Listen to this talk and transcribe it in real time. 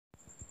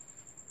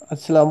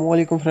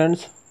Assalamualaikum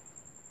friends,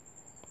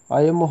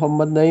 I am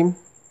Muhammad Naeem.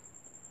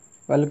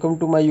 Welcome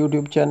to my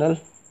YouTube channel.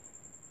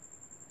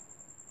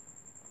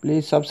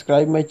 Please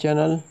subscribe my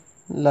channel,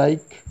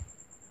 like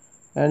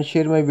and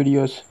share my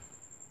videos.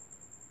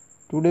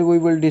 Today we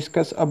will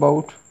discuss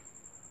about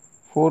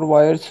 4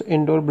 wires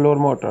indoor blower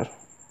motor.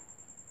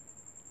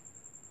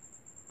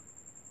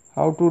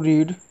 How to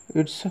read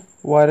its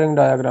wiring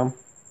diagram.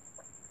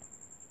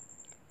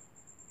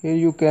 Here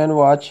you can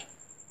watch.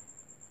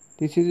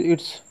 This is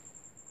its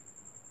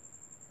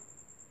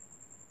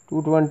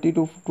 220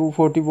 to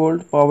 240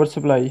 volt power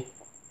supply,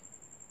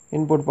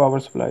 input power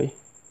supply,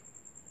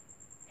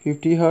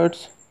 50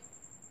 Hz,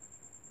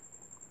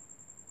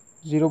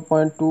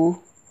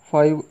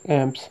 0.25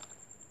 amps,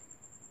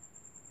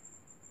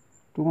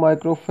 2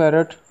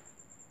 microfarad,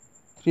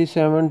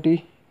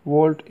 370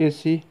 volt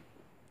AC.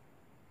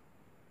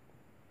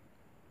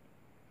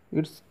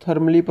 It's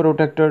thermally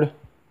protected.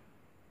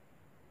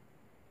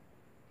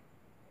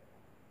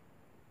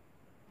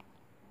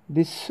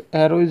 This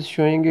arrow is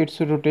showing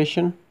its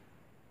rotation,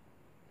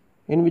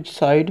 in which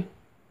side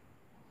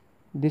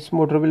this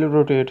motor will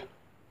rotate.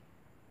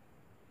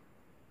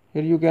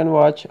 Here you can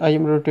watch, I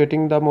am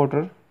rotating the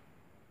motor.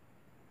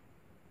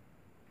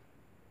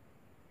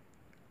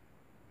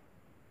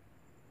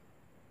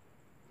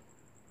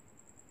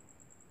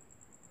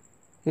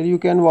 Here you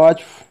can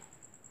watch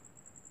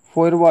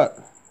 4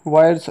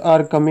 wires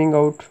are coming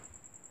out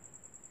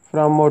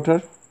from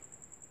motor.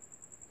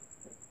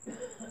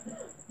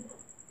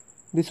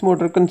 This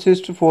motor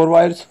consists of 4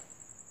 wires.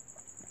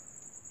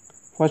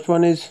 First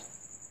one is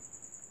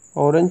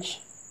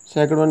orange,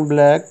 second one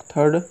black,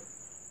 third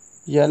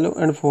yellow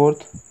and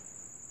fourth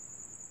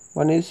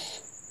one is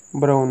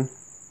brown.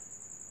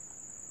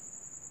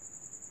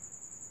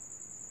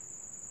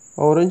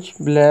 Orange,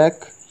 black,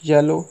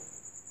 yellow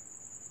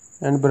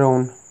and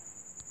brown.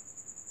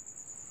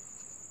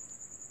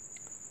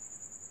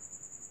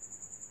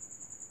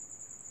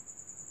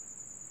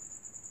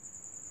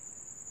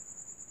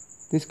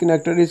 This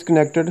connector is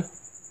connected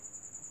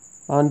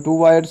on 2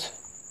 wires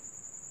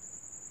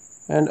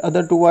and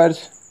other 2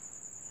 wires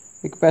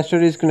a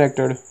capacitor is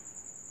connected.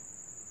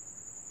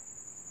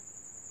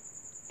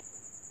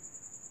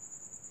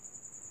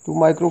 Two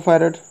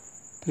microfarad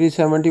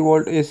 370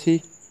 volt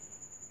AC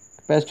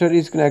capacitor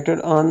is connected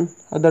on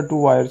other 2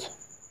 wires.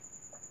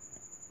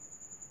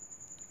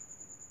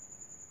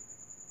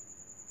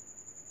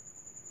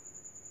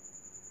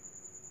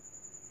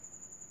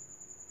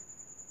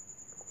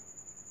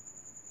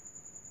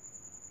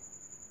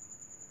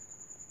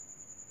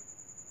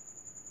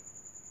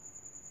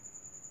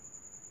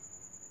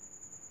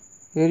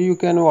 Here you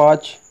can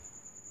watch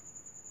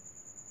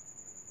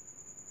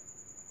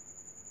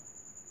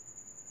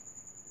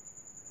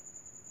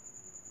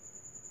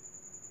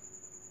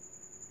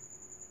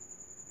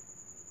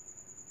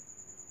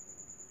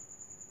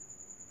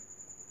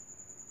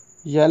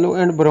yellow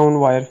and brown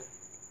wire.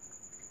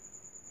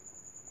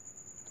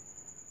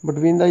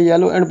 Between the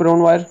yellow and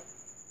brown wire,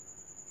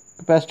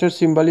 capacitor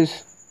symbol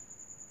is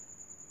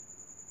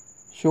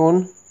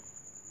shown.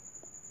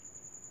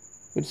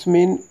 It's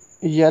mean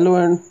yellow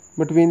and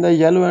between the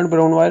yellow and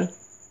brown wire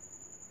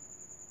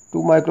 2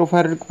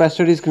 microfarad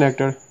capacitor is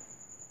connected.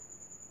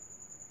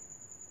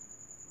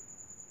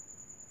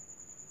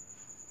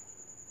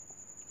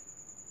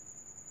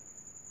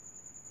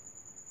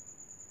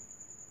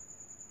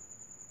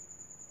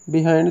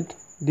 Behind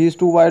these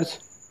 2 wires,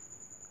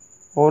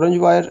 orange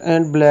wire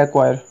and black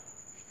wire.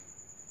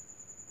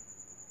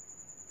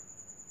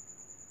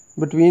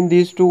 Between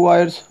these 2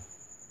 wires,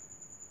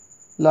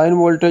 line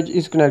voltage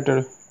is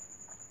connected.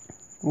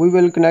 We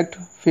will connect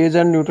phase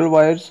and neutral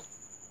wires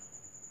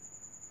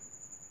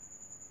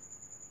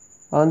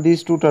on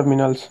these 2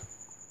 terminals.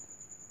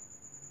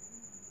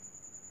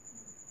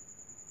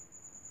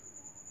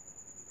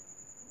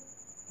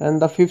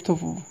 And the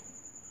 5th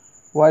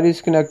wire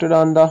is connected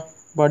on the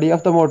body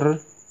of the motor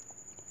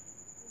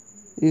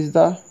is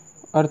the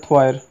earth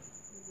wire.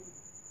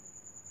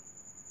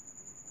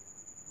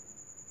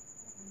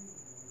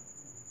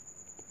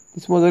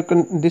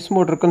 This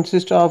motor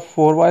consists of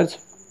 4 wires,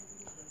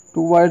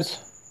 2 wires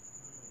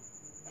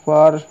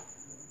for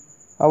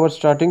our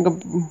starting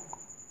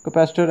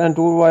capacitor and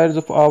 2 wires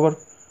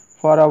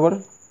for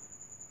our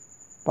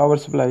power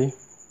supply.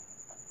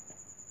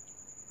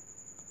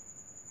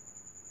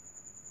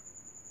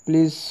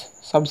 Please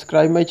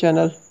subscribe my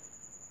channel,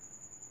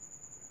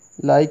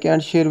 like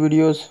and share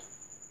videos.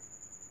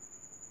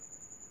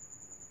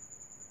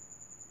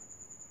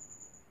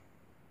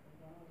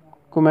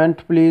 Comment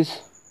please.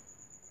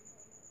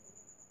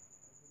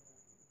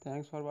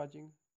 Thanks for watching.